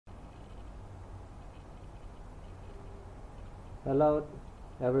Hello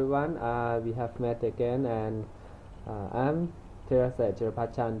everyone, we have met again and I'm teerasej.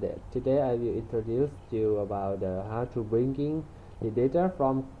 Today I will introduce you about how to bringing the data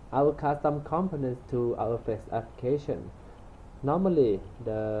from our custom components to our Flex application. Normally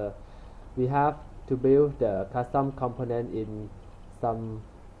we have to build the custom component in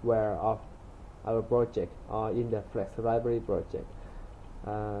somewhere of our project or in the Flex library project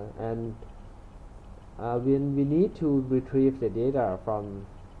and when we need to retrieve the data from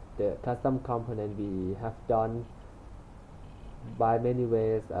the custom component, we have done by many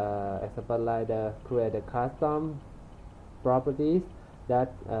ways. Example like create a custom properties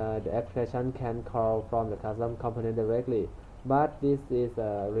that the application can call from the custom component directly. But this is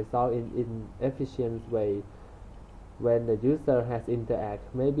result in inefficient way when the user has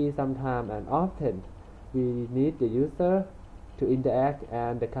interact. Maybe sometime and often we need the user to interact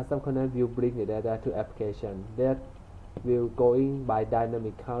and the custom component will bring the data to application that will going by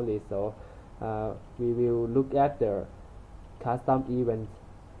dynamically. So we will look at the custom events.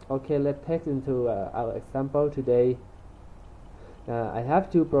 Okay, let's take into our example today. I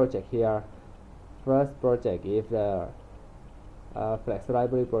have two projects here. First project is the Flex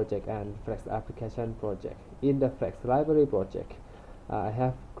library project and Flex application project. In the Flex library project, I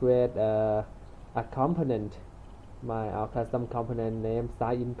have created a component, our custom component named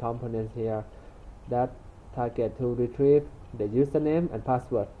sign-in component here, that target to retrieve the username and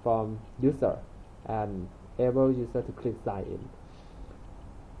password from user and able user to click sign in.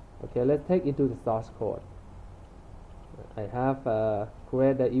 Okay, let's take into the source code. I have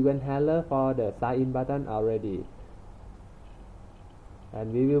created the event handler for the sign in button already,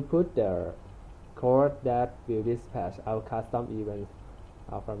 and we will put the code that will dispatch our custom events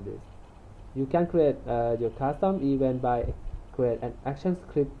from this. You can create your custom event by create an action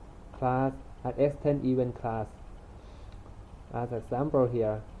script class and extend event class as example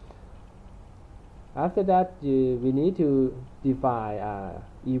here. After that, we need to define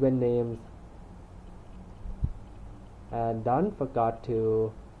event names, and don't forget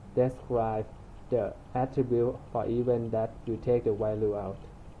to describe the attribute for event that you take the value out.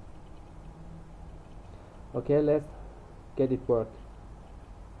 Okay, let's get it work.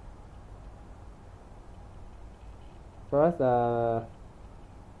 First,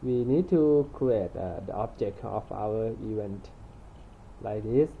 we need to create the object of our event like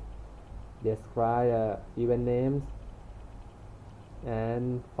this. Describe event names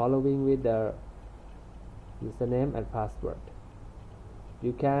and following with the username and password.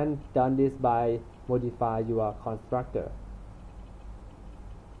 You can done this by modify your constructor.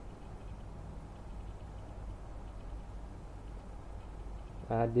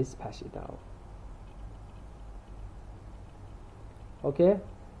 And dispatch it out. Okay,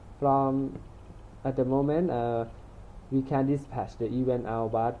 from at the moment we can dispatch the event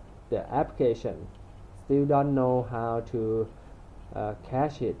out, but the application still don't know how to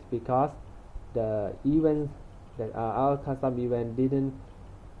cache it because the event that our custom event didn't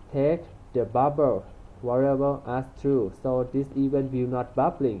take the bubble variable as true, so this event will not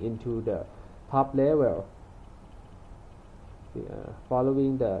bubbling into the top level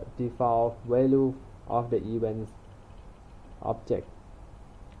following the default value of the events object.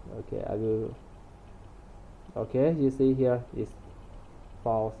 Okay, I will. Okay, you see here is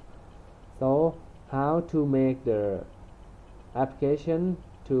false. So how to make the application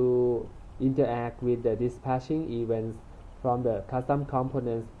to interact with the dispatching events from the custom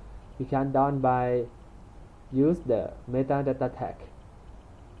components? We can done by use the metadata tag.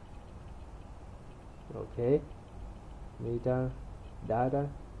 Okay, metadata,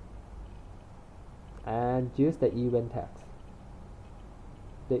 and use the event tags.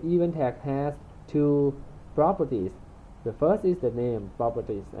 The event tag has two properties. The first is the name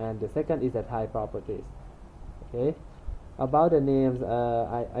properties and the second is the type properties. Okay, about the names,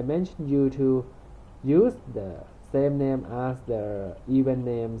 I mentioned you to use the same name as the event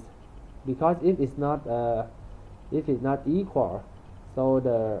names, because if it's not equal, so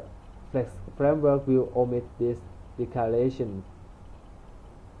the Flex framework will omit this declaration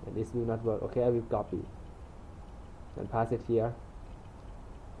and this will not work. Okay, I will copy and pass it here.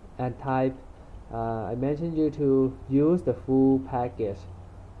 And type, I mentioned you to use the full package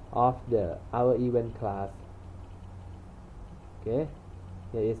of our event class. Okay,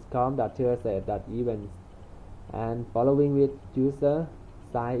 here is com.teerasej.events and following with user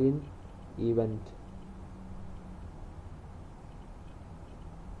sign in event.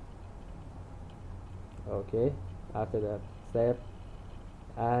 Okay, after that, save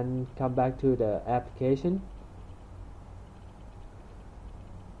and come back to the application.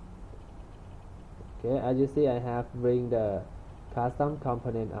 Okay, as you see, I have bring the custom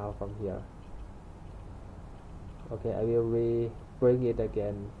component out from here. Okay, I will bring it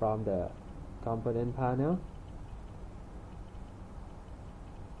again from the component panel.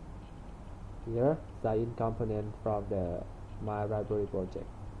 Here, sign-in component from the My Library project.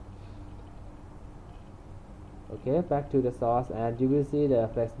 Okay, back to the source, and you will see the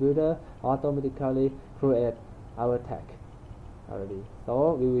Flex Builder automatically create our tag already.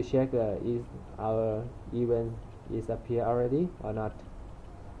 So we will check is our event is appear already or not.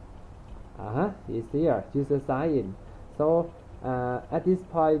 It's here, user sign in. So at this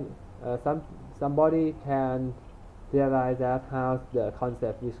point, somebody can realize that how the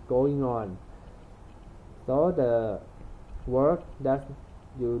concept is going on. So the work that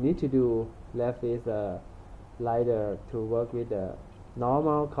you need to do left is lighter to work with the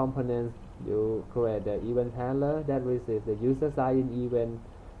normal components. You create the event handler that receives the user sign-in event,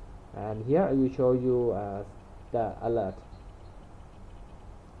 and here I will show you the alert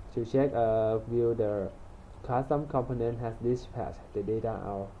to check will the custom component has dispatched the data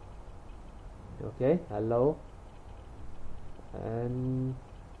out. Okay, hello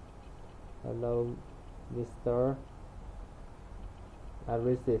Mr. I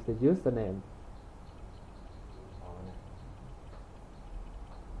receive the username.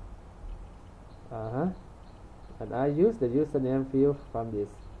 And I use the username field from this.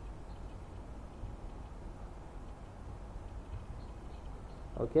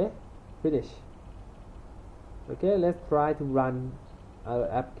 Okay, finish. Okay, let's try to run our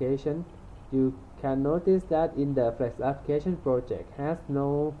application. You can notice that in the Flex application project has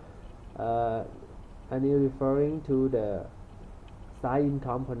no any referring to the sign-in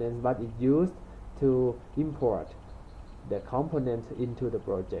components, but it used to import the components into the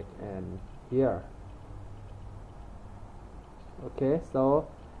project, and here. Okay, so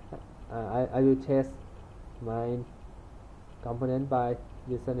I will test my component by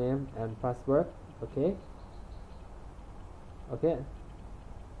username and password. Okay,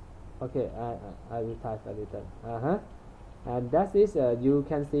 I will type a little. And that is you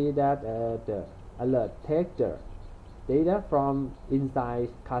can see that the alert take the data from inside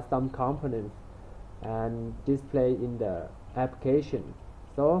custom components and display in the application.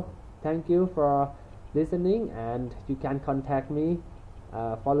 So thank you for listening, and you can contact me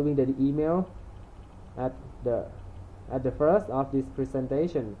following the email at the first of this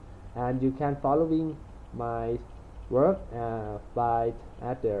presentation, and you can following my work by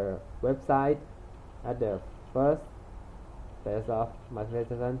at the website at the first phase of my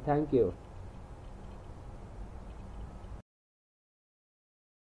presentation. Thank you.